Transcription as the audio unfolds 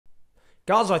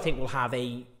Gaza, I think, will have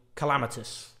a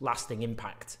calamitous, lasting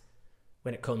impact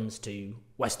when it comes to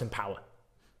Western power.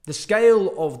 The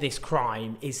scale of this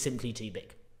crime is simply too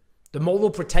big. The moral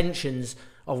pretensions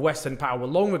of Western power were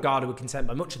long regarded with contempt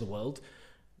by much of the world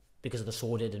because of the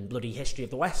sordid and bloody history of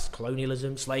the West,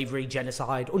 colonialism, slavery,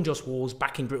 genocide, unjust wars,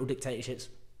 backing brutal dictatorships.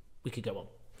 We could go on.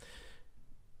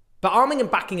 But arming and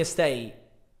backing a state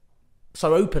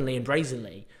so openly and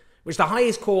brazenly, which the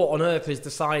highest court on earth has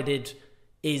decided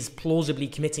is plausibly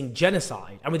committing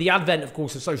genocide, and with the advent, of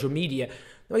course, of social media,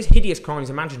 the most hideous crimes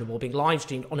imaginable being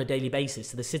live-streamed on a daily basis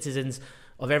to the citizens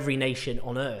of every nation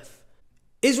on earth.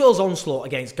 Israel's onslaught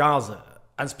against Gaza,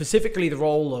 and specifically the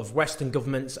role of Western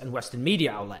governments and Western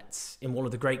media outlets in one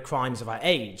of the great crimes of our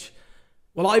age,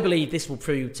 well, I believe this will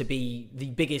prove to be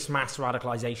the biggest mass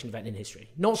radicalization event in history.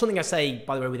 Not something I say,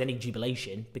 by the way, with any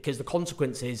jubilation, because the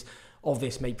consequences of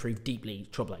this may prove deeply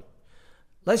troubling.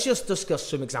 Let's just discuss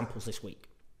some examples this week.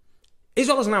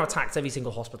 Israel has now attacked every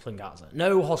single hospital in Gaza.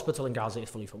 No hospital in Gaza is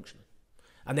fully functioning.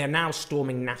 And they are now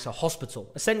storming Nasser Hospital,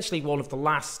 essentially one of the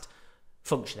last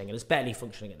functioning, and it's barely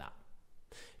functioning at that.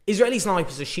 Israeli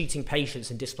snipers are shooting patients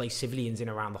and displaced civilians in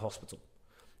and around the hospital.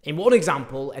 In one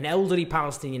example, an elderly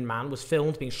Palestinian man was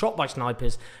filmed being shot by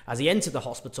snipers as he entered the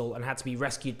hospital and had to be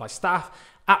rescued by staff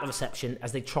at the reception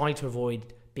as they tried to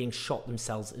avoid being shot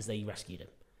themselves as they rescued him.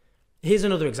 Here's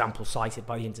another example cited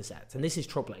by The Intercept, and this is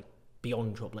troubling.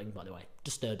 Beyond troubling, by the way.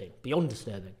 Disturbing. Beyond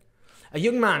disturbing. A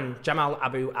young man, Jamal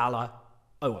Abu Allah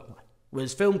Owen,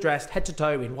 was filmed dressed head to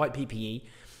toe in white PPE.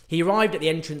 He arrived at the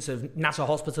entrance of Nasser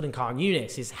Hospital in Khan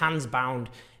Yunis, his hands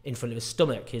bound in front of his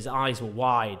stomach. His eyes were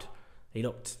wide. He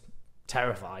looked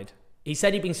terrified. He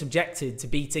said he'd been subjected to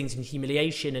beatings and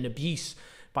humiliation and abuse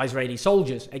by Israeli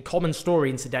soldiers, a common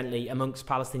story, incidentally, amongst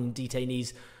Palestinian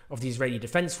detainees of the Israeli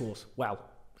Defense Force. Well,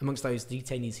 amongst those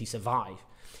detainees who survive.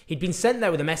 He'd been sent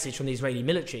there with a message from the Israeli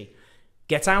military.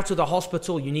 Get out of the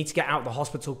hospital. You need to get out of the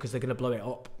hospital because they're going to blow it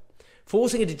up.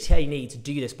 Forcing a detainee to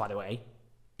do this, by the way,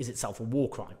 is itself a war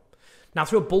crime. Now,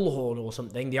 through a bullhorn or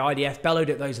something, the IDF bellowed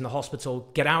at those in the hospital,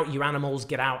 get out, you animals,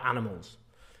 get out, animals.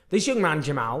 This young man,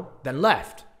 Jamal, then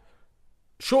left.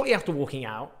 Shortly after walking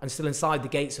out, and still inside the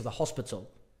gates of the hospital,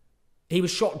 he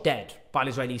was shot dead by an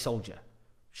Israeli soldier.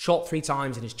 Shot 3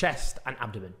 times in his chest and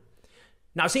abdomen.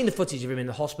 Now, I've seen the footage of him in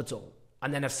the hospital,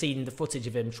 and then I've seen the footage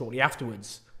of him shortly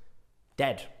afterwards,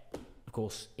 dead, of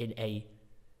course, in a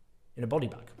body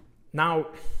bag. Now,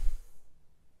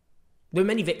 there are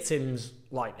many victims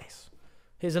like this.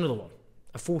 Here's another one.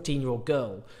 A 14-year-old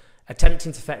girl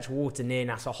attempting to fetch water near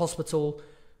Nasser Hospital,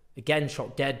 again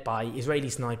shot dead by Israeli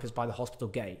snipers by the hospital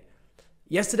gate.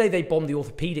 Yesterday, they bombed the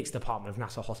orthopedics department of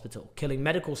Nasser Hospital, killing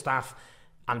medical staff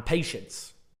and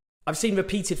patients. I've seen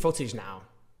repeated footage now,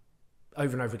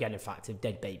 over and over again, in fact, of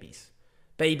dead babies.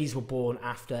 Babies were born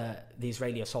after the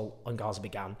Israeli assault on Gaza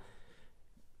began.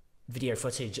 Video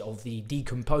footage of the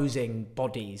decomposing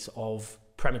bodies of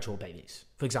premature babies,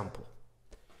 for example.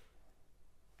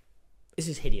 This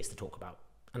is hideous to talk about,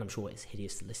 and I'm sure it's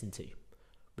hideous to listen to,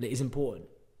 but it is important.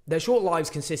 Their short lives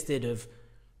consisted of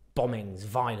bombings,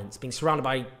 violence, being surrounded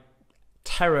by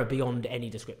terror beyond any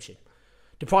description,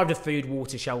 deprived of food,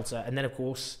 water, shelter, and then, of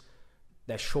course,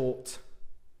 their short,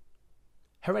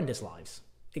 horrendous lives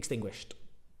extinguished.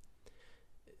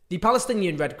 The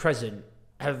Palestinian Red Crescent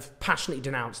have passionately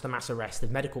denounced the mass arrest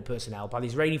of medical personnel by the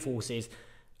Israeli forces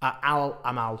at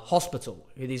Al-Amal Hospital,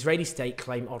 who the Israeli state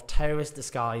claim are terrorists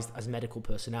disguised as medical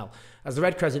personnel. As the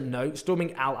Red Crescent note,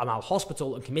 storming Al-Amal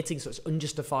Hospital and committing such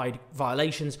unjustified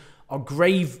violations are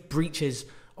grave breaches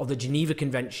of the Geneva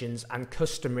Conventions and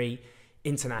customary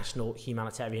international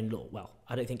humanitarian law. Well,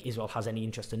 I don't think Israel has any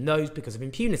interest in those because of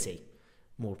impunity.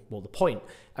 More the point.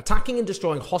 Attacking and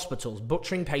destroying hospitals,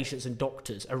 butchering patients and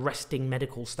doctors, arresting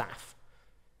medical staff.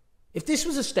 If this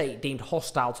was a state deemed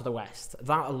hostile to the West,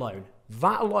 that alone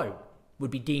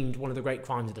would be deemed one of the great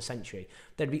crimes of the century.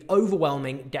 There'd be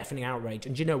overwhelming, deafening outrage,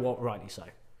 and do you know what? Rightly so.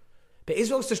 But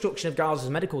Israel's destruction of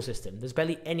Gaza's medical system, there's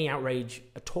barely any outrage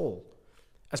at all.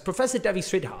 As Professor Devi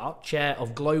Sridhar, Chair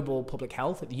of Global Public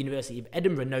Health at the University of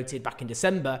Edinburgh, noted back in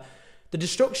December, the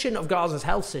destruction of Gaza's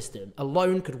health system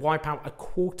alone could wipe out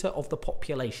 1/4 of the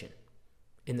population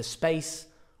in the space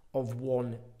of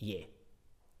 1 year.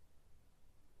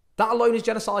 That alone is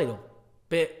genocidal,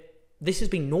 but this has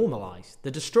been normalised.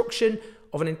 The destruction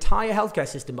of an entire healthcare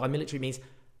system by military means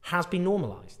has been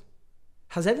normalised.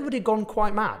 Has everybody gone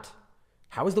quite mad?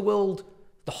 How is the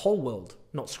whole world,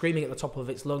 not screaming at the top of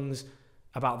its lungs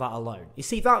about that alone? You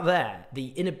see, that there, the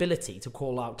inability to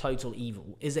call out total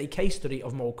evil, is a case study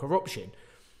of moral corruption.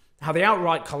 How the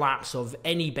outright collapse of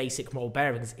any basic moral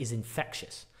bearings is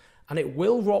infectious, and it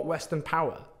will rot Western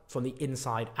power from the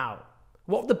inside out.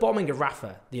 What of the bombing of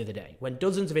Rafah the other day, when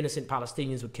dozens of innocent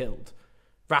Palestinians were killed?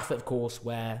 Rafah, of course,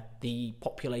 where the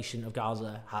population of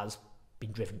Gaza has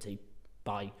been driven to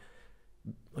by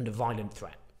under violent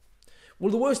threat. One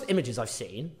of the worst images I've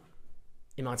seen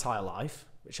in my entire life,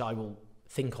 which I will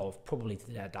think of probably to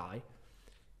the day I die,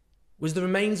 was the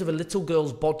remains of a little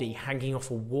girl's body hanging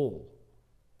off a wall,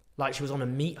 like she was on a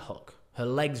meat hook, her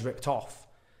legs ripped off.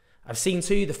 I've seen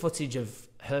too the footage of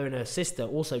her and her sister,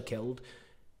 also killed,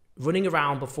 running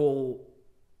around before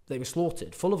they were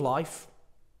slaughtered, full of life,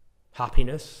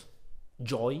 happiness,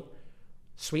 joy,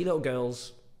 sweet little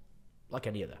girls like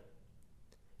any other.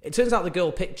 It turns out the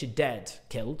girl pictured dead,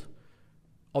 killed,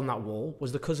 on that wall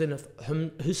was the cousin of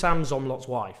Hussam Zomlot's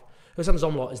wife. Hussam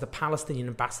Zomlot is the Palestinian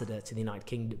ambassador to the United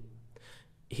Kingdom.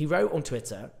 He wrote on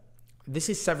Twitter, "This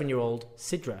is 7-year-old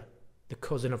Sidra, the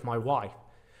cousin of my wife.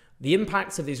 The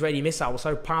impacts of the Israeli missile were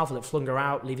so powerful it flung her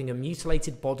out, leaving a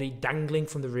mutilated body dangling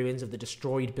from the ruins of the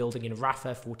destroyed building in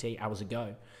Rafah 48 hours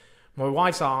ago. My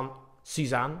wife's aunt,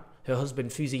 Suzanne, her husband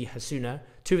Fuzi Hasuna,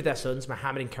 2 of their sons,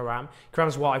 Mohammed and Karam,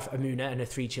 Karam's wife Amuna and her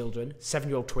 3 children,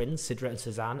 7-year-old twins, Sidra and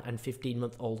Suzanne, and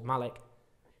 15-month-old Malik,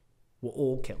 were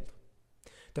all killed.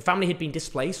 The family had been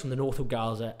displaced from the north of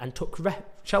Gaza and took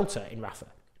shelter in Rafah.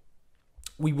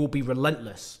 We will be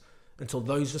relentless until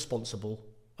those responsible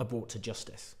are brought to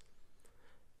justice."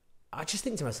 I just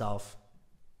think to myself,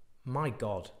 my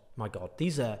God,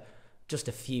 these are just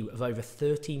a few of over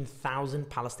 13,000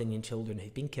 Palestinian children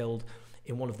who've been killed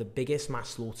in one of the biggest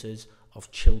mass slaughters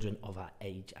of children of our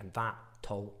age, and that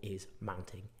toll is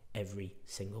mounting every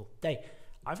single day.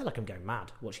 I feel like I'm going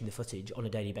mad watching the footage on a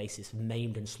daily basis of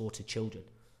maimed and slaughtered children.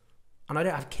 And I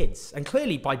don't have kids, and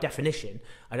clearly by definition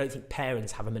I don't think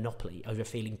parents have a monopoly over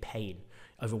feeling pain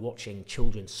over watching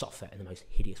children suffer in the most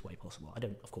hideous way possible. I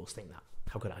don't, of course, think that.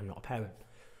 How could I? I'm not a parent.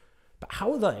 But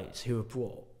how are those who have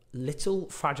brought little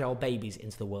fragile babies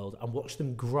into the world and watched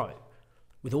them grow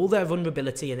with all their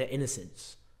vulnerability and their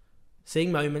innocence,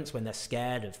 seeing moments when they're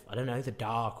scared of, I don't know, the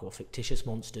dark or fictitious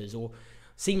monsters, or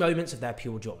seeing moments of their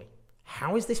pure joy?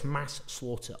 How is this mass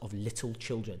slaughter of little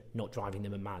children not driving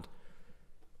them mad?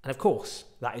 And of course,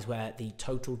 that is where the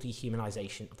total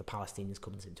dehumanisation of the Palestinians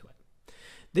comes into it.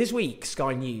 This week,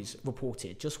 Sky News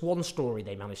reported just one story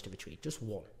they managed to retrieve, just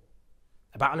one,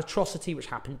 about an atrocity which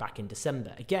happened back in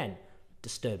December. Again,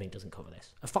 disturbing doesn't cover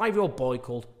this. A 5-year-old boy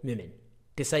called Mumin,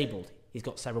 disabled, he's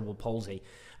got cerebral palsy,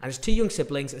 and his 2 young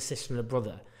siblings, a sister and a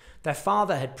brother. Their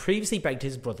father had previously begged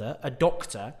his brother, a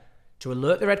doctor, to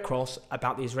alert the Red Cross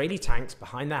about the Israeli tanks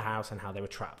behind their house and how they were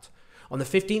trapped. On the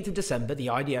 15th of December, the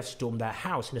IDF stormed their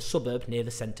house in a suburb near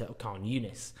the centre of Khan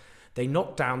Yunis. They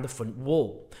knocked down the front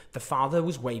wall. The father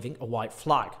was waving a white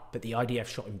flag, but the IDF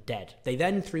shot him dead. They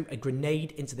then threw a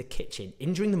grenade into the kitchen,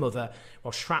 injuring the mother,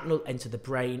 while shrapnel entered the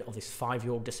brain of this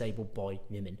 5-year-old disabled boy,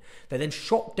 Mumin. They then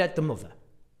shot dead the mother,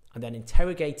 and then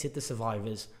interrogated the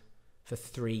survivors for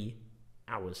 3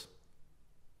 hours.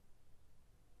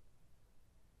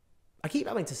 I keep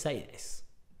having to say this,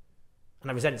 and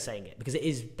I resent saying it, because it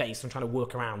is based on trying to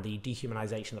work around the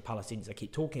dehumanisation of the Palestinians I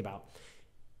keep talking about.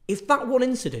 If that one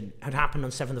incident had happened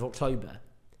on 7th of October,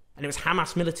 and it was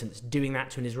Hamas militants doing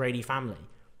that to an Israeli family,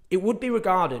 it would be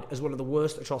regarded as one of the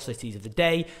worst atrocities of the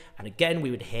day, and again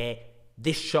we would hear,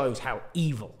 this shows how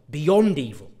evil, beyond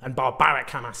evil, and barbaric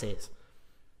Hamas is.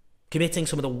 Committing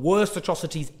some of the worst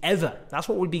atrocities ever. That's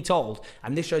what we'd be told,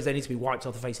 and this shows they need to be wiped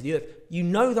off the face of the earth. You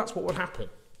know that's what would happen.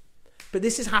 But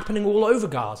this is happening all over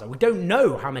Gaza. We don't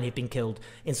know how many have been killed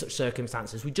in such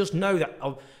circumstances. We just know that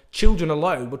of children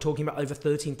alone, we're talking about over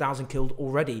 13,000 killed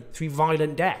already through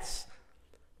violent deaths.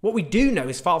 What we do know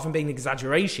is, far from being an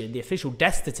exaggeration, the official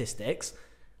death statistics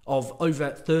of over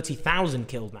 30,000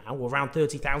 killed now, or around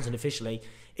 30,000 officially,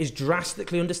 is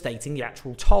drastically understating the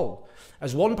actual toll.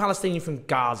 As one Palestinian from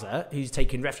Gaza, who's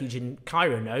taken refuge in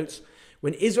Cairo, notes,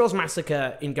 when Israel's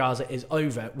massacre in Gaza is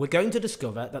over, we're going to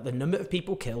discover that the number of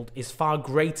people killed is far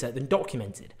greater than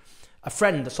documented. A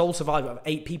friend, the sole survivor of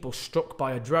 8 people struck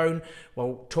by a drone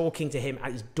while talking to him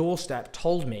at his doorstep,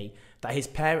 told me that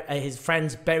his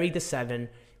friends buried the 7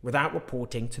 without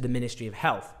reporting to the Ministry of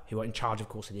Health, who are in charge, of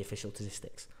course, of the official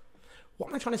statistics. What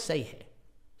am I trying to say here?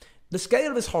 The scale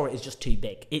of this horror is just too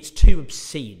big. It's too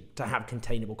obscene to have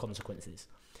containable consequences.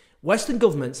 Western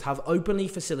governments have openly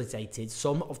facilitated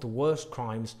some of the worst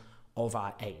crimes of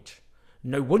our age.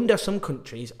 No wonder some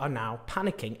countries are now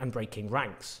panicking and breaking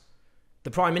ranks.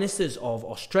 The Prime Ministers of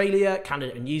Australia,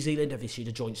 Canada and New Zealand have issued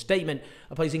a joint statement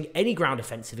opposing any ground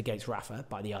offensive against Rafah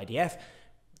by the IDF.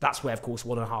 That's where, of course,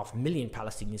 1.5 million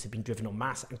Palestinians have been driven en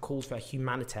masse, and calls for a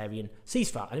humanitarian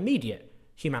ceasefire, an immediate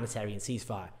humanitarian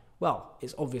ceasefire. Well,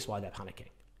 it's obvious why they're panicking.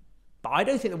 But I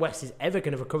don't think the West is ever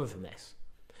going to recover from this.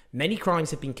 Many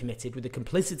crimes have been committed with the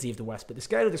complicity of the West, but the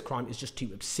scale of this crime is just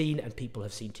too obscene and people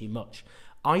have seen too much.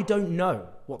 I don't know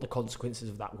what the consequences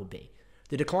of that will be.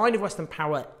 The decline of Western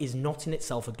power is not in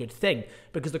itself a good thing,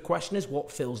 because the question is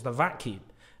what fills the vacuum.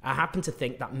 I happen to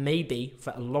think that may be,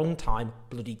 for a long time,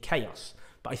 bloody chaos.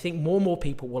 But I think more and more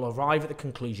people will arrive at the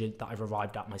conclusion that I've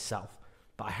arrived at myself.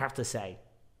 But I have to say,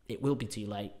 it will be too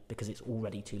late, because it's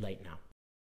already too late now.